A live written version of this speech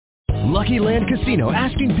Lucky Land Casino,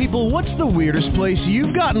 asking people, what's the weirdest place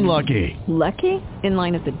you've gotten lucky? Lucky? In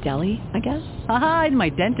line at the deli, I guess? Aha, in my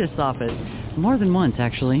dentist's office. More than once,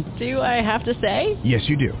 actually. Do I have to say? Yes,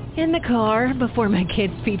 you do. In the car before my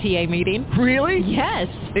kids' PTA meeting. Really? Yes.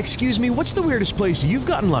 Excuse me, what's the weirdest place you've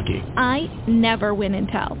gotten lucky? I never win and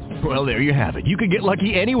tell. Well, there you have it. You can get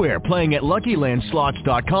lucky anywhere, playing at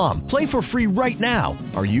LuckyLandSlots.com. Play for free right now.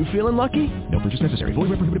 Are you feeling lucky? No purchase necessary. Void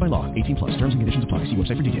where prohibited by law. 18 plus. Terms and conditions apply. See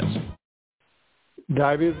website for details.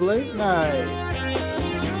 Diabetes Late Night.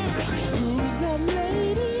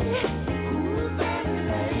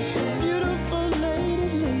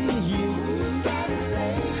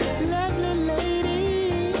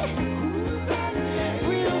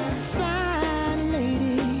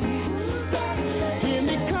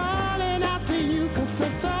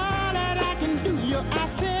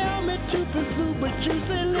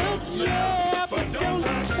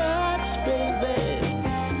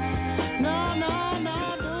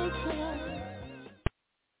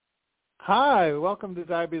 Hi, welcome to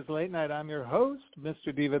Diabetes Late Night. I'm your host,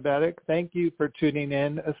 Mr. Divabetic. Thank you for tuning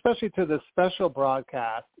in, especially to this special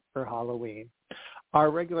broadcast for Halloween. Our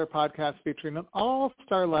regular podcast featuring an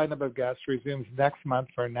all-star lineup of guests resumes next month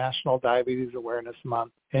for National Diabetes Awareness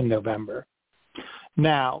Month in November.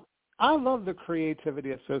 Now, I love the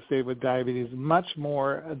creativity associated with diabetes much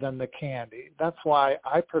more than the candy. That's why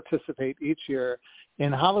I participate each year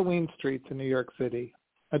in Halloween streets in New York City.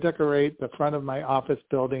 I decorate the front of my office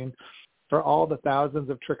building for all the thousands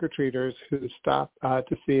of trick-or-treaters who stop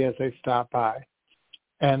to see as they stop by.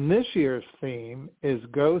 And this year's theme is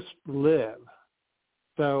Ghosts Live.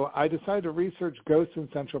 So I decided to research ghosts in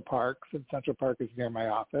Central Park, since Central Park is near my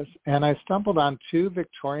office, and I stumbled on two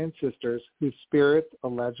Victorian sisters whose spirits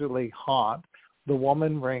allegedly haunt the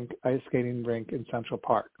Wollman Rink ice skating rink in Central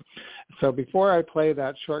Park. So before I play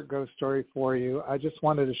that short ghost story for you, I just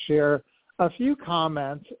wanted to share a few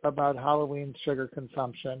comments about Halloween sugar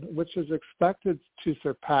consumption, which is expected to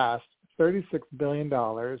surpass $36 billion.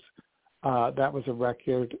 That was a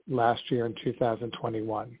record last year in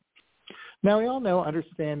 2021. Now, we all know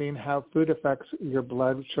understanding how food affects your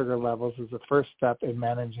blood sugar levels is the first step in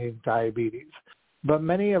managing diabetes. But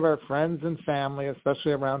many of our friends and family,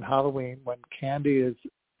 especially around Halloween when candy is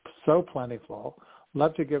so plentiful,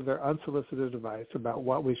 love to give their unsolicited advice about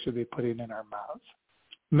what we should be putting in our mouths.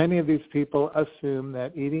 Many of these people assume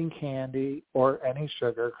that eating candy or any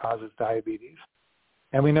sugar causes diabetes.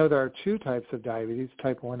 And we know there are two types of diabetes,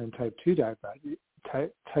 type 1 and type 2 diabetes.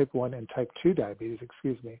 Type 1 and type 2 diabetes,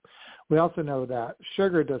 We also know that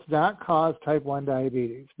sugar does not cause type 1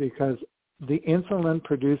 diabetes because the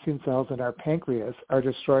insulin-producing cells in our pancreas are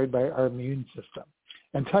destroyed by our immune system.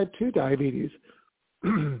 And type 2 diabetes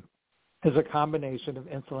is a combination of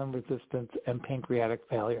insulin resistance and pancreatic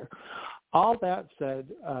failure. All that said,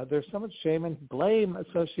 there's so much shame and blame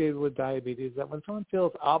associated with diabetes that when someone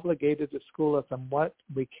feels obligated to school us on what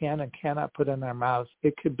we can and cannot put in our mouths,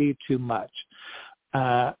 it could be too much.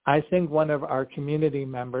 I think one of our community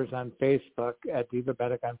members on Facebook, at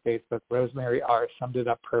Divabetic on Facebook, Rosemary R., summed it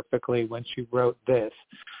up perfectly when she wrote this.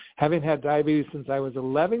 Having had diabetes since I was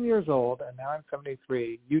 11 years old, and now I'm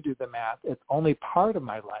 73, you do the math, it's only part of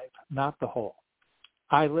my life, not the whole.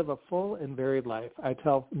 I live a full and varied life. I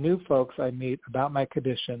tell new folks I meet about my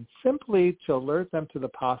condition simply to alert them to the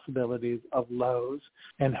possibilities of lows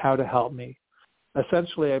and how to help me.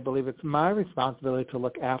 Essentially, I believe it's my responsibility to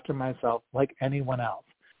look after myself like anyone else.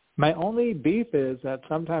 My only beef is that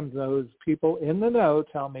sometimes those people in the know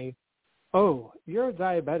tell me, oh, you're a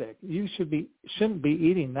diabetic. You shouldn't be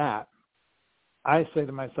eating that. I say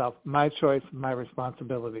to myself, my choice, my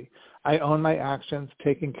responsibility. I own my actions,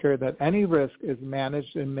 taking care that any risk is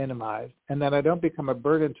managed and minimized, and that I don't become a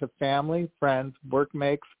burden to family, friends,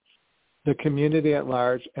 workmates, the community at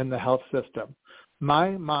large, and the health system. My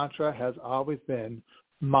mantra has always been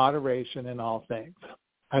moderation in all things.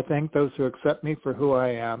 I thank those who accept me for who I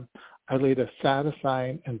am. I lead a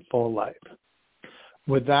satisfying and full life.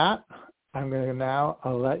 With that, I'm going to now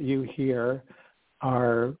let you hear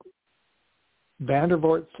our Van der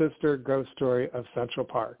Voort sister ghost story of Central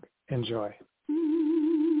Park. Enjoy.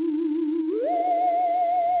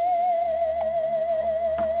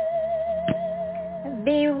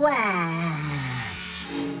 Beware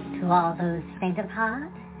to all those faint of heart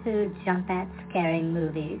who jump at scary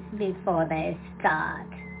movies before they start.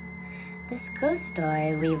 This ghost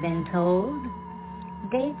story we've been told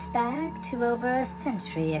dates back to over a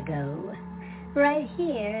century ago, right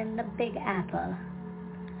here in the Big Apple,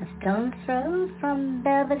 a stone's throw from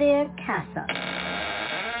Belvedere Castle.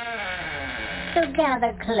 So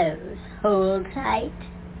gather close, hold tight,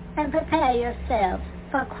 and prepare yourself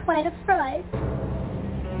for quite a fright.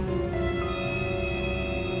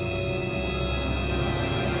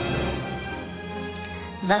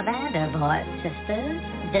 The Van der Voort sisters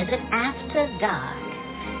visit after dark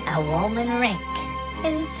a Wollman Rink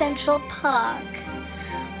in Central Park.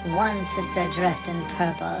 One sister dressed in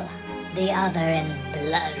purple, the other in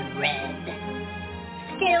blood red.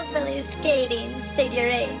 Skillfully skating figure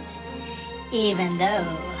eight, even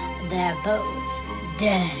though they're both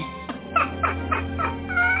dead.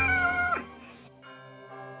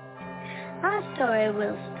 Our story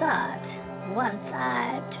will start once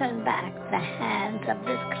I turn back the hands of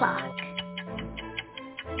this clock.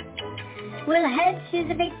 We'll head to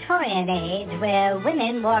the Victorian age, where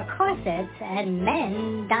women wore corsets and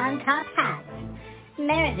men donned top hats.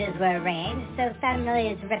 Marriages were arranged so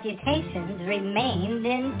families' reputations remained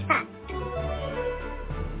intact.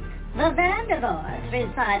 The Van der Voort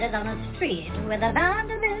resided on a street where the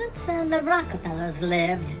Vanderbilts and the Rockefellers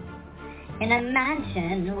lived, in a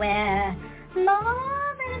mansion where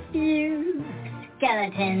more than a few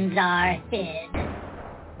skeletons are hid.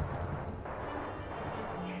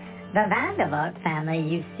 The Van der Voort family,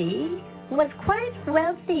 you see, was quite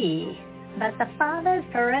wealthy, but the father's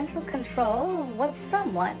parental control was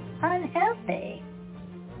somewhat unhealthy.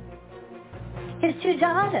 His two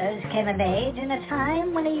daughters came of age in a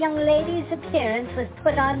time when a young lady's appearance was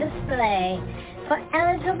put on display for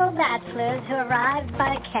eligible bachelors who arrived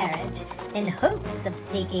by carriage in hopes of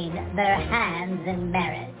seeking their hands in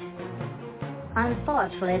marriage.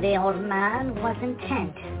 Unfortunately, the old man was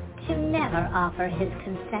intent to never offer his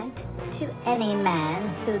consent to any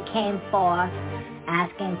man who came forth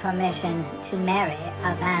asking permission to marry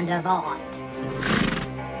a Van der Voort.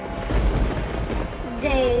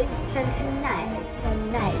 Days turned to nights,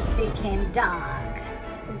 and nights became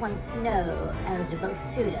dark, once no eligible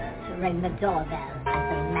suitors rang the doorbell at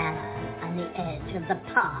the manor on the edge of the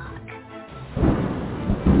park.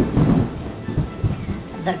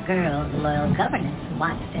 The girl's loyal governess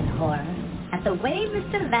watched in horror at the way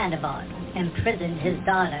Mr. Van der Voort imprisoned his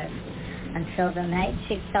daughters, until the night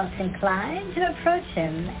she felt inclined to approach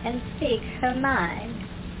him and speak her mind.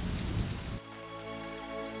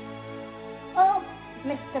 Oh,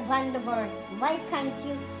 Mr. Van der Voort, why can't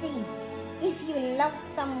you see? If you love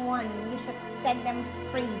someone, you should set them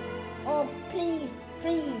free. Oh, please,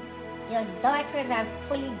 please. Your daughters are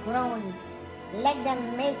fully grown. Let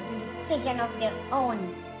them make the decision of their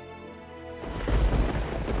own.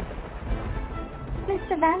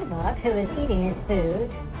 Mr. Van der Voort, who was eating his food,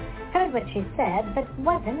 heard what she said, but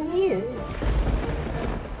wasn't amused.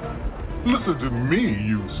 Listen to me,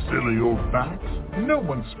 you silly old bat. No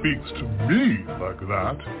one speaks to me like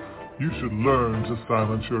that. You should learn to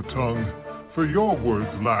silence your tongue, for your words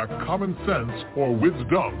lack common sense or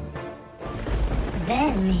wisdom.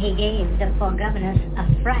 Then he gave the poor governess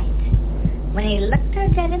a fright when he looked her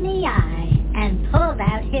dead in the eye and pulled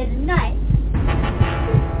out his knife.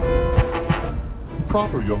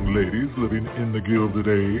 Proper young ladies living in the Gilded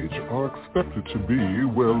Age are expected to be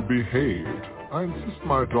well-behaved. I insist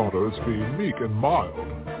my daughters be meek and mild,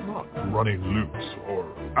 not running loose or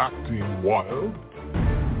acting wild.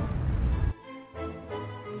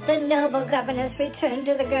 The noble governess returned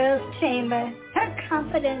to the girl's chamber. Her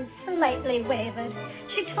confidence slightly wavered.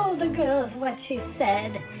 She told the girls what she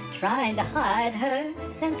said, trying to hide her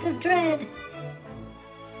sense of dread.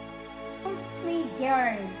 Oh, sweet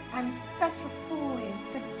girl, I'm such a fool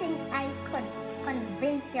to think I could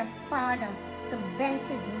convince your father to bend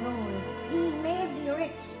his rule. He may be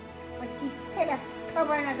rich, but he's still as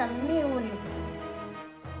stubborn as a mule.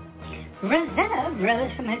 Rosetta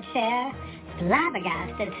rose from her chair,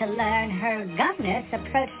 flabbergasted to learn her governess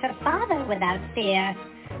approached her father without fear.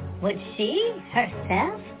 Would she,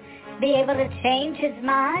 herself, be able to change his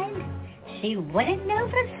mind? She wouldn't know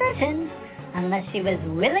for certain unless she was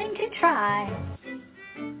willing to try.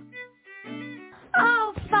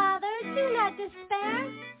 Oh, Father, do not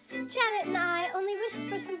despair. Janet and I only wished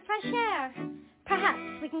for some fresh air. Perhaps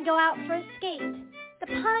we can go out for a skate. The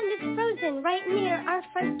pond is frozen right near our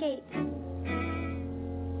front gate.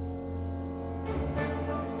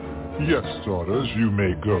 Yes, daughters, you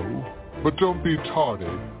may go, but don't be tardy.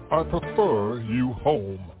 I prefer you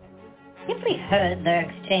home. If we heard their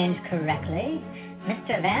exchange correctly,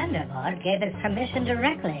 Mr. Van der Voort gave his permission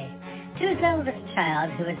directly to his eldest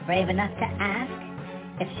child, who was brave enough to ask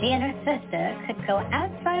if she and her sister could go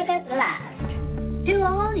outside at last. To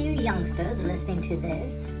all you youngsters listening to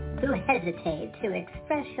this, who hesitate to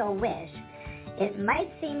express your wish, it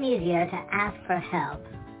might seem easier to ask for help,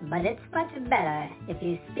 but it's much better if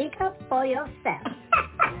you speak up for yourself.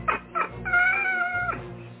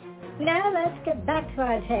 Now let's get back to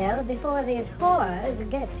our tale before these horrors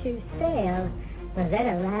get too stale.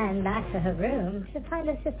 Rosetta ran back to her room to find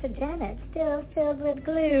her sister Janet still filled with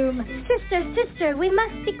gloom. Sister, we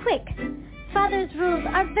must be quick. Father's rules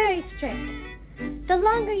are very strict. The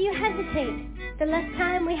longer you hesitate, the less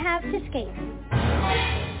time we have to skate.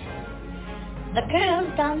 The girls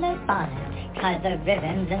donned their bonnets, tied their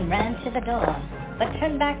ribbons, and ran to the door, but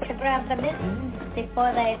turned back to grab the mittens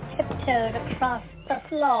before they tiptoed across the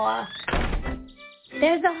floor.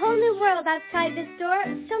 There's a whole new world outside this door,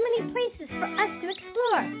 so many places for us to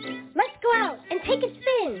explore. Let's go out and take a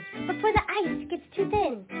spin before the ice gets too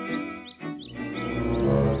thin.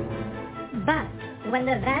 But when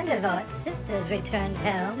the Van der Voort sisters returned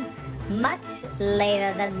home, much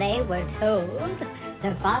later than they were told,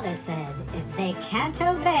 their father said if they can't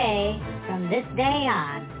obey, from this day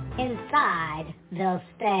on, inside they'll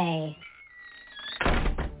stay.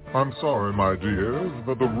 I'm sorry, my dears,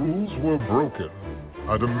 but the rules were broken.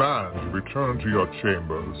 I demand you return to your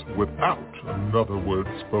chambers without another word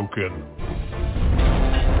spoken.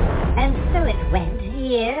 And so it went,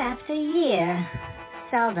 year after year.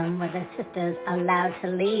 Seldom were the sisters allowed to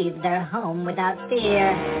leave their home without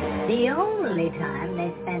fear. The only time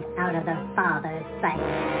they spent out of their father's sight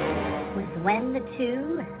was when the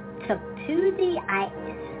two took to the ice.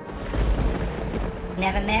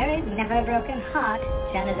 Never married, never a broken heart,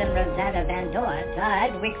 Janet and Rosetta Van der Voort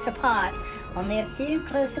died weeks apart. Only a few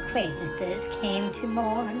close acquaintances came to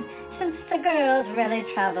mourn, since the girls really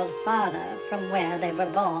traveled farther from where they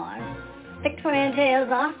were born. Victorian tales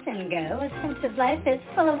often go, a sense of life is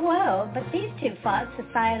full of woe, but these two fought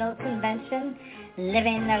societal convention,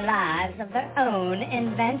 living their lives of their own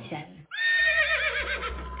invention.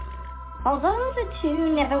 Although the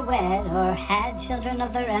two never wed or had children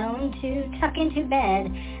of their own to tuck into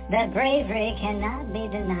bed, their bravery cannot be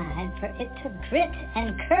denied, for it took grit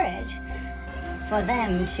and courage for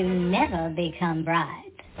them to never become brides.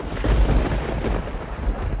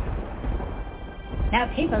 Now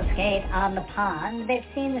people skate on the pond. They've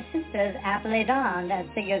seen the sisters aptly donned as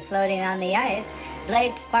figures floating on the ice,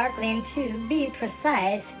 blades sparkling to be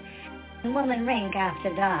precise. And Wollman Rink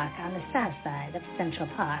after dark on the south side of Central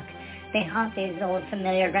Park. They haunt these old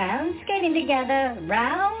familiar grounds, skating together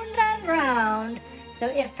round and round. So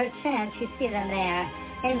if perchance you see them there,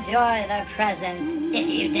 enjoy their presence if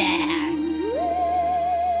you dare.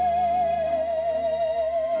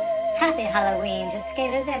 Happy Halloween to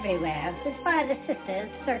skaters everywhere, who spy the sisters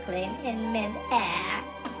circling in mid-air.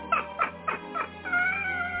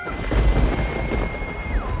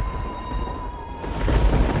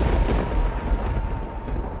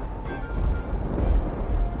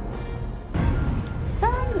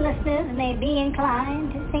 Some listeners may be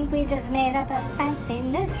inclined to think we just made up a fancy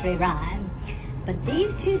nursery rhyme, but these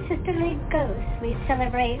two sisterly ghosts we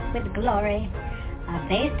celebrate with glory are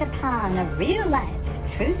based upon a real-life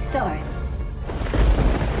true story.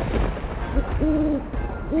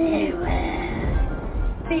 Beware,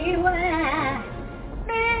 beware,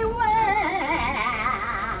 beware.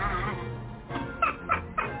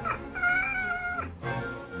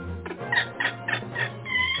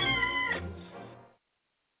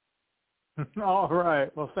 All right.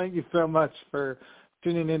 Well, thank you so much for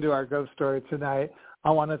tuning into our ghost story tonight. I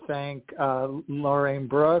want to thank Lorraine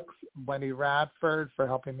Brooks, Wendy Radford for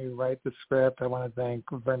helping me write the script. I want to thank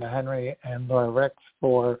Verna Henry and Laura Ricks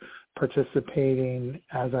for participating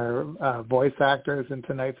as our voice actors in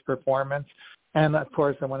tonight's performance. And, of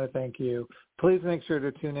course, I want to thank you. Please make sure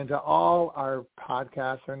to tune into all our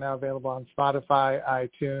podcasts. They're now available on Spotify,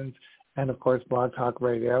 iTunes, and, of course, Blog Talk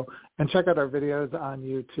Radio. And check out our videos on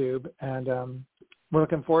YouTube. And we're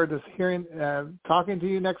looking forward to talking to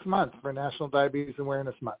you next month for National Diabetes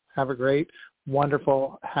Awareness Month. Have a great,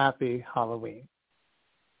 wonderful, happy Halloween.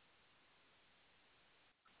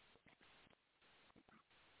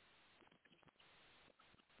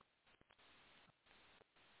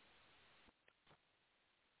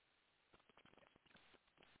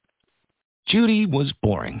 Judy was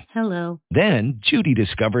boring. Hello. Then Judy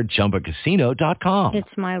discovered ChumbaCasino.com. It's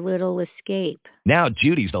my little escape. Now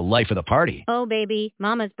Judy's the life of the party. Oh, baby,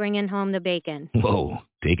 mama's bringing home the bacon. Whoa,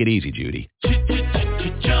 take it easy, Judy.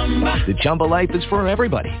 The Chumba life is for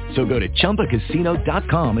everybody. So go to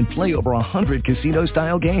ChumbaCasino.com and play over 100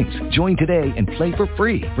 casino-style games. Join today and play for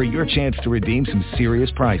free for your chance to redeem some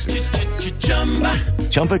serious prizes.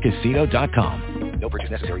 ChumbaCasino.com. No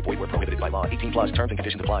purchase necessary. Void where prohibited by law. 18+ terms and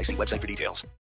conditions apply. See website for details.